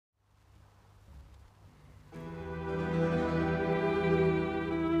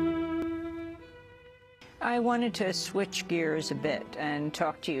I wanted to switch gears a bit and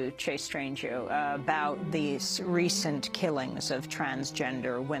talk to you, Chase Strangio, about these recent killings of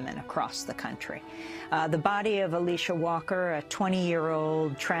transgender women across the country. The body of Alicia Walker, a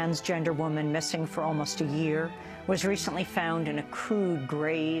 20-year-old transgender woman missing for almost a year, was recently found in a crude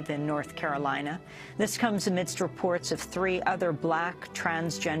grave in North Carolina. This comes amidst reports of 3 other black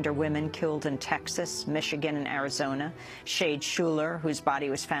transgender women killed in Texas, Michigan, and Arizona. Shade Schuler, whose body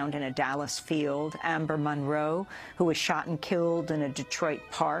was found in a Dallas field, Amber Monroe, who was shot and killed in a Detroit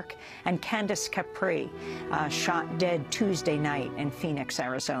park, and Candace Capri, shot dead Tuesday night in Phoenix,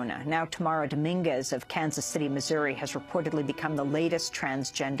 Arizona. Now Tamara Dominguez of Kansas City, Missouri, has reportedly become the latest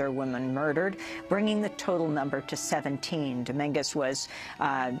transgender woman murdered, bringing the total number to 17. Dominguez was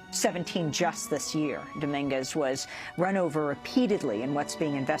 17 just this year. Dominguez was run over repeatedly in what's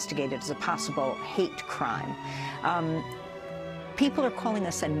being investigated as a possible hate crime. People are calling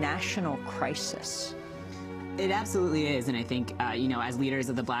this a national crisis. It absolutely is, and I think, you know, as leaders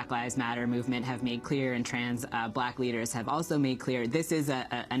of the Black Lives Matter movement have made clear, and trans black leaders have also made clear, this is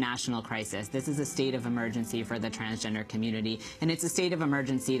a national crisis. This is a state of emergency for the transgender community, and it's a state of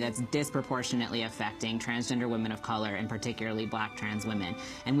emergency that's disproportionately affecting transgender women of color, and particularly black trans women.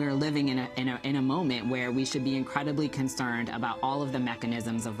 And we're living in a moment where we should be incredibly concerned about all of the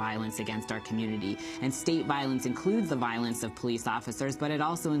mechanisms of violence against our community. And state violence includes the violence of police officers, but it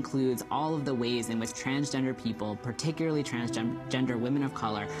also includes all of the ways in which transgender people, particularly transgender women of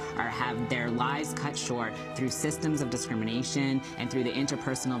color, have their lives cut short through systems of discrimination and through the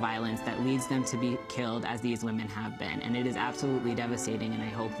interpersonal violence that leads them to be killed, as these women have been. And it is absolutely devastating, and I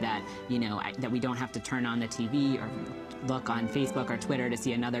hope that, you know, that we don't have to turn on the TV or look on Facebook or Twitter to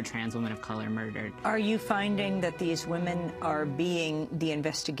see another trans woman of color murdered. Are you finding that these women are the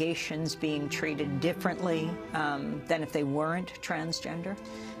investigations being treated differently than if they weren't transgender?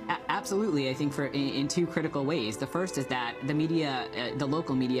 Absolutely. I think in 2 critical ways. The first is that the media, the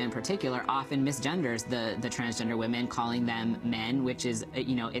local media in particular, often misgenders the transgender women, calling them men, which is,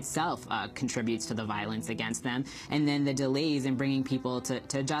 you know, itself contributes to the violence against them. And then the delays in bringing people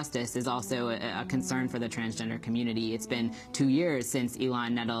to justice is also a concern for the transgender community. It's been 2 years since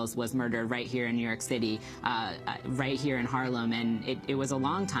Elon Nettles was murdered right here in New York City, right here in Harlem, and it was a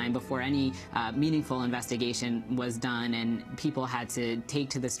long time before any meaningful investigation was done, and people had to take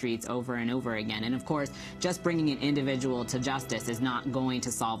to the streets over and over again. And of course, just bringing an individual to justice is not going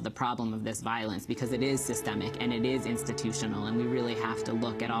to solve the problem of this violence, because it is systemic and it is institutional, and we really have to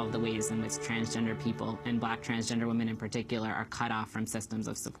look at all the ways in which transgender people, and black transgender women in particular, are cut off from systems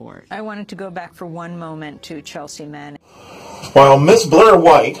of support. I wanted to go back for one moment to Chelsea Manning. While Miss Blair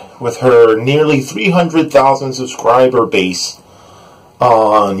White, with her nearly 300,000 subscriber base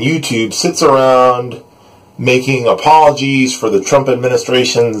on YouTube, sits around making apologies for the Trump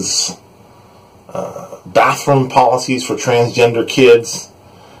administration's bathroom policies for transgender kids,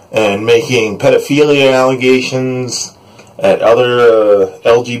 and making pedophilia allegations at other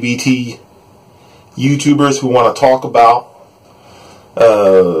LGBT YouTubers who want to talk about,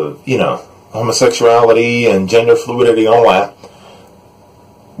 you know, homosexuality and gender fluidity and all that.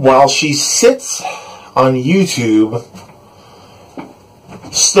 While she sits on YouTube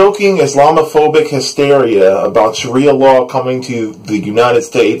stoking Islamophobic hysteria about Sharia law coming to the United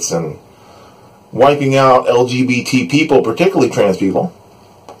States and wiping out LGBT people, particularly trans people,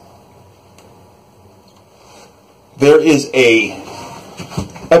 there is a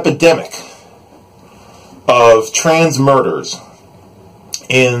epidemic of trans murders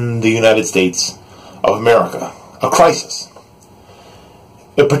in the United States of America, a crisis,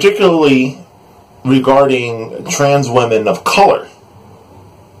 particularly regarding trans women of color,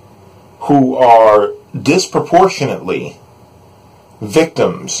 who are disproportionately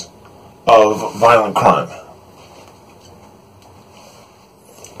victims of violent crime.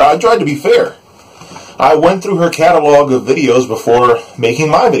 I tried to be fair. I went through her catalog of videos before making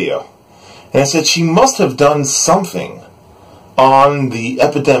my video, and I said she must have done something on the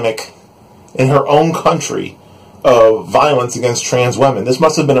epidemic in her own country of violence against trans women. This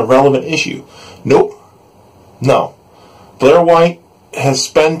must have been a relevant issue. Nope. No. Blair White has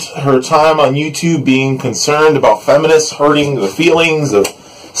spent her time on YouTube being concerned about feminists hurting the feelings of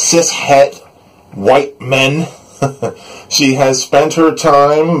cis-het white men. She has spent her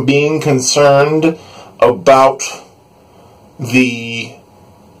time being concerned about the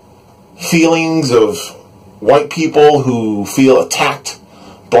feelings of white people who feel attacked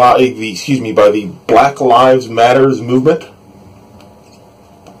by the Black Lives Matters movement.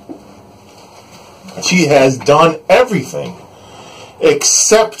 She has done everything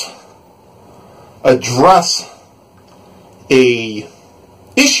except address an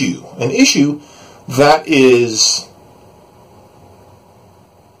issue that is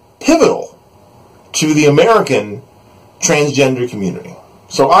pivotal to the American transgender community.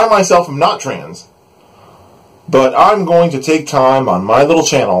 So I myself am not trans, but I'm going to take time on my little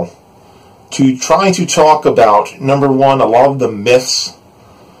channel to try to talk about, number one, a lot of the myths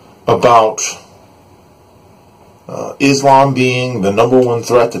about Islam being the number one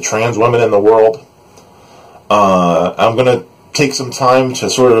threat to trans women in the world. I'm going to take some time to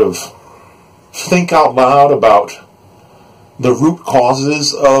sort of think out loud about the root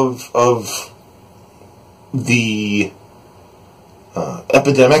causes of the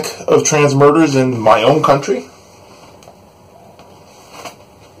epidemic of trans murders in my own country.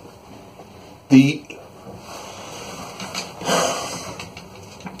 The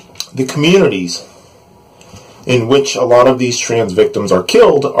communities in which a lot of these trans victims are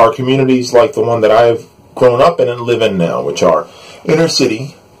killed are communities like the one that I've grown up in and live in now, which are inner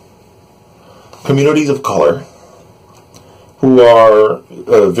city communities of color who are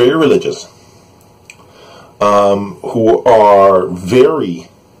very religious, who are very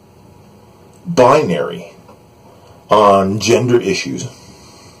binary on gender issues.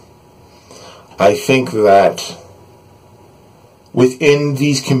 I think that within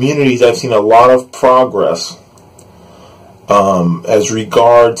these communities I've seen a lot of progress as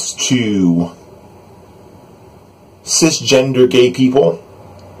regards to cisgender gay people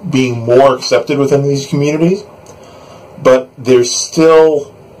being more accepted within these communities, but there's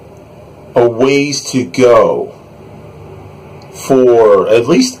still a ways to go for, at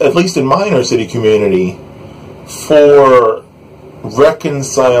least in my inner city community, for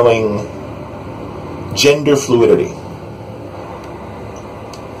reconciling gender fluidity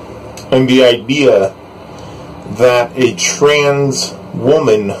and the idea that a trans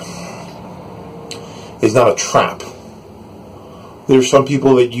woman is not a trap. There's some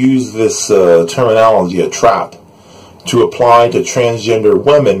people that use this terminology, a trap, to apply to transgender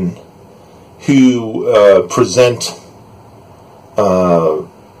women who present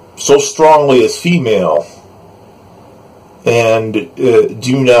so strongly as female and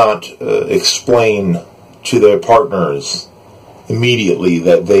do not explain to their partners immediately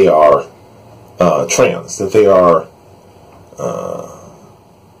that they are trans, that they are,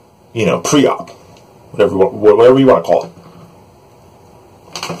 pre-op, whatever you want to call it.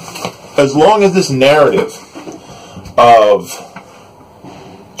 As long as this narrative of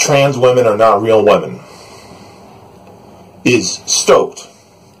trans women are not real women is stoked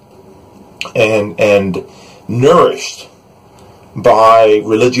and nourished by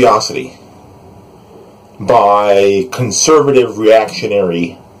religiosity, by conservative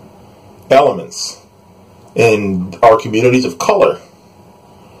reactionary elements in our communities of color,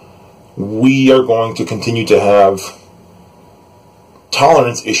 we are going to continue to have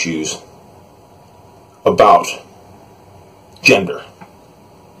tolerance issues about gender.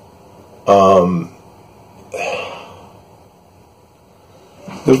 I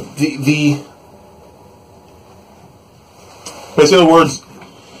say the words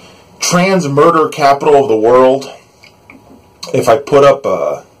trans murder capital of the world. If I put up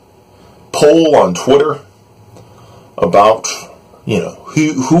a poll on Twitter about,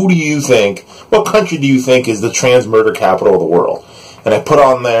 who do you think, what country do you think is the trans murder capital of the world? And I put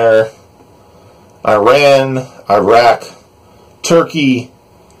on there Iran, Iraq, Turkey,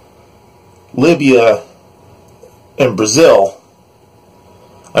 Libya, and Brazil.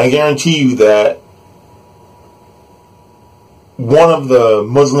 I guarantee you that one of the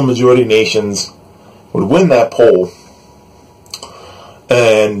Muslim majority nations would win that poll,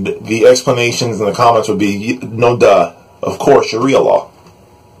 and the explanations in the comments would be, no duh, of course, Sharia law.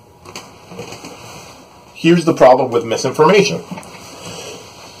 Here's the problem with misinformation.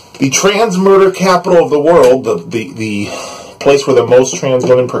 The trans murder capital of the world, the place where the most trans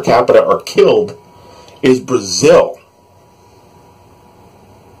women per capita are killed, is Brazil.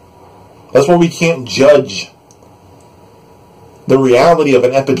 That's why we can't judge the reality of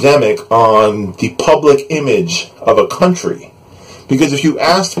an epidemic on the public image of a country. Because if you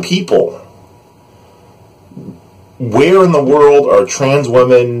asked people, where in the world are trans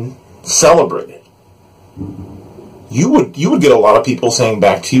women celebrated, you would get a lot of people saying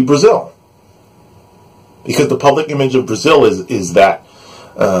back to you, Brazil. Because the public image of Brazil is that,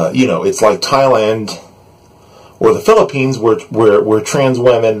 it's like Thailand or the Philippines where trans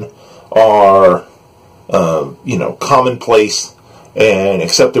women are, commonplace and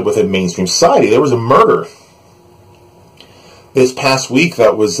accepted within mainstream society. There was a murder this past week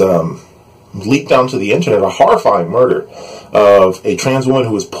that was leaked onto the internet, a horrifying murder of a trans woman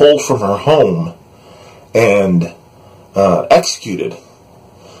who was pulled from her home and executed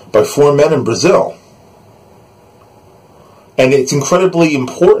by 4 men in Brazil. And it's incredibly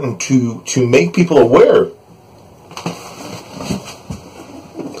important to make people aware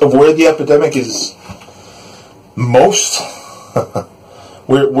of where the epidemic is most,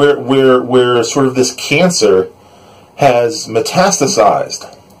 where sort of this cancer has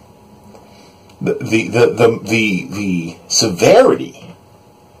metastasized. The severity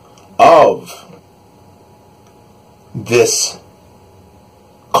of this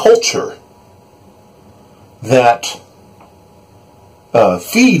culture that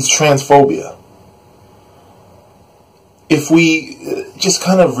feeds transphobia. If we just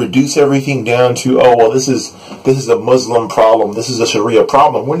kind of reduce everything down to, oh, well, this is a Muslim problem, this is a Sharia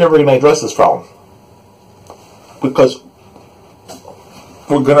problem, we're never going to address this problem. Because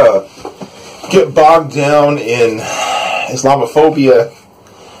we're going to get bogged down in Islamophobia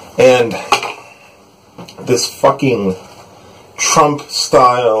and this fucking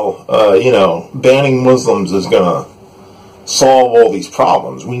Trump-style, banning Muslims is going to solve all these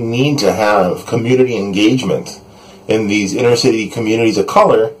problems. We need to have community engagement in these inner-city communities of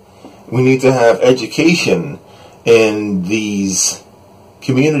color. We need to have education in these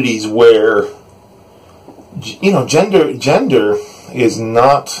communities where, gender is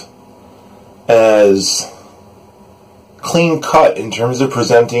not as clean-cut in terms of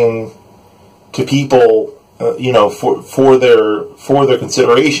presenting to people, for their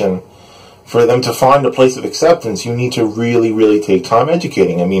consideration. For them to find a place of acceptance, you need to really, really take time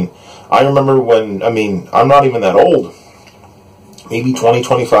educating. I mean, I remember when, I'm not even that old, maybe 20,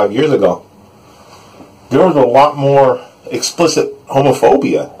 25 years ago, there was a lot more explicit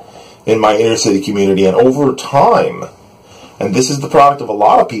homophobia in my inner city community, and over time, and this is the product of a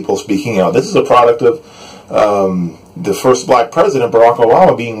lot of people speaking out, this is a product of the first black president, Barack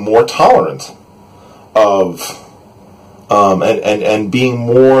Obama, being more tolerant of and being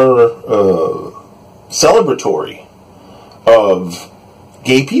more celebratory of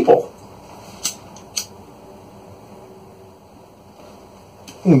gay people.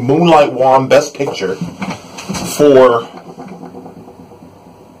 Moonlight won Best Picture for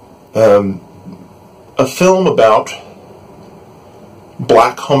a film about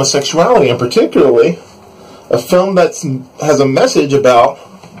black homosexuality, and particularly a film that has a message about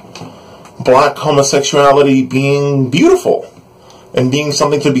black homosexuality being beautiful and being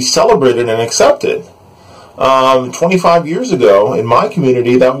something to be celebrated and accepted. 25 years ago, in my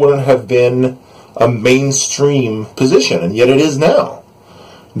community, that wouldn't have been a mainstream position, and yet it is now.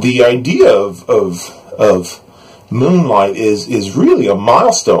 The idea of Moonlight is really a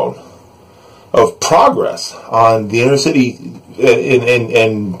milestone of progress on the inner city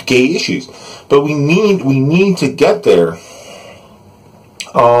and gay issues. But we need to get there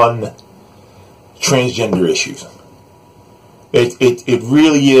on transgender issues. It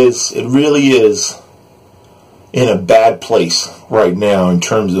really is in a bad place right now in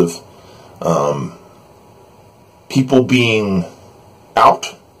terms of people being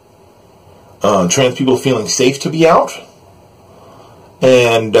out, trans people feeling safe to be out,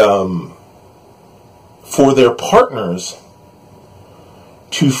 and for their partners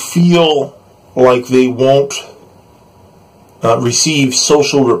to feel like they won't receive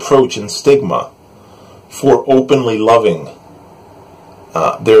social reproach and stigma for openly loving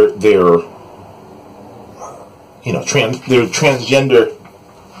their transgender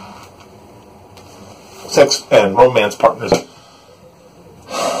sex and romance partners.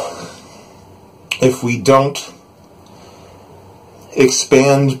 If we don't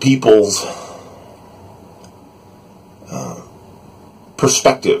expand people's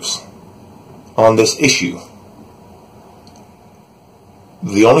perspectives on this issue,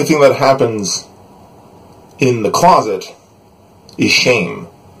 the only thing that happens in the closet is shame.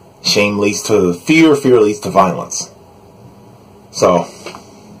 Shame leads to fear, fear leads to violence. So,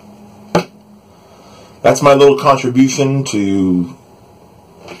 that's my little contribution to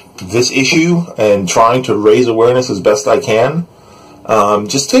this issue and trying to raise awareness as best I can.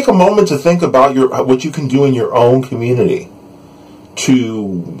 Just take a moment to think about what you can do in your own community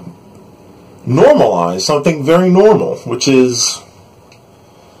to normalize something very normal, which is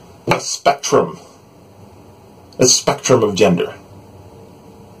a spectrum of gender.